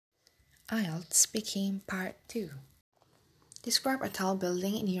IELTS Speaking Part 2. Describe a tall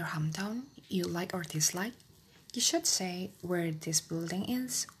building in your hometown you like or dislike. You should say where this building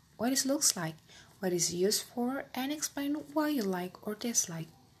is, what it looks like, what it's used for, and explain why you like or dislike.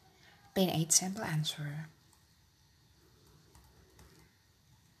 Pen 8 simple answer.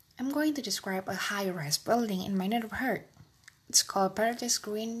 I'm going to describe a high-rise building in my neighborhood. It's called Paradise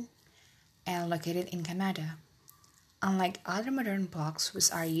Green and located in Canada. Unlike other modern blocks,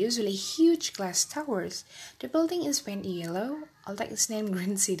 which are usually huge glass towers, the building is painted yellow, although it's named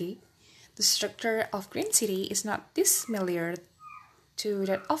Green City. The structure of Green City is not dissimilar to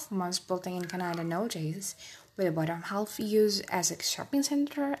that of most buildings in Canada nowadays, with the bottom half used as a shopping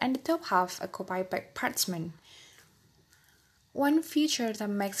center and the top half occupied by apartments. One feature that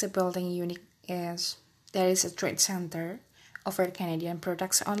makes the building unique is there is a trade center offer Canadian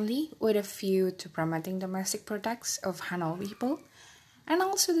products only, with a view to promoting domestic products of Hanoi people, and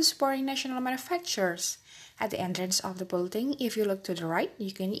also to supporting national manufacturers. At the entrance of the building, if you look to the right,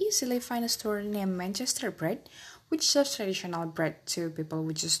 you can easily find a store named Manchester Bread, which serves traditional bread to people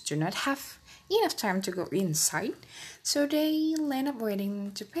who just do not have enough time to go inside, so they land up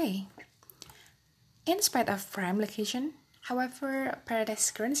waiting to pay. In spite of prime location, however,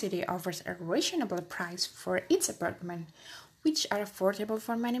 Paradise Green City offers a reasonable price for its apartment, which are affordable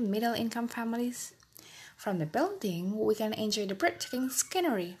for many middle-income families. From the building, we can enjoy the breathtaking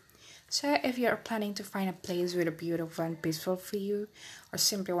scenery. So if you are planning to find a place with a beautiful and peaceful view, or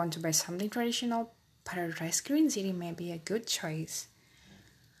simply want to buy something traditional, Paradise Green City may be a good choice.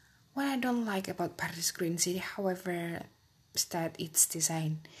 What I don't like about Paradise Green City, however, is that its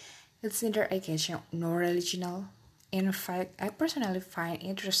design. It's neither occasional nor original. In fact, I personally find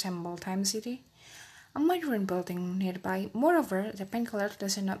it resembles Time City, a modern building nearby. Moreover, the paint color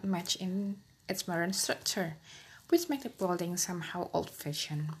does not match in its modern structure, which makes the building somehow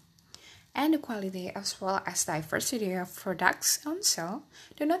old-fashioned. And the quality as well as diversity of products on sale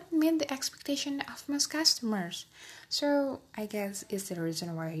do not meet the expectation of most customers. So I guess it's the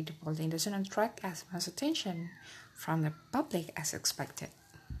reason why the building doesn't attract as much attention from the public as expected.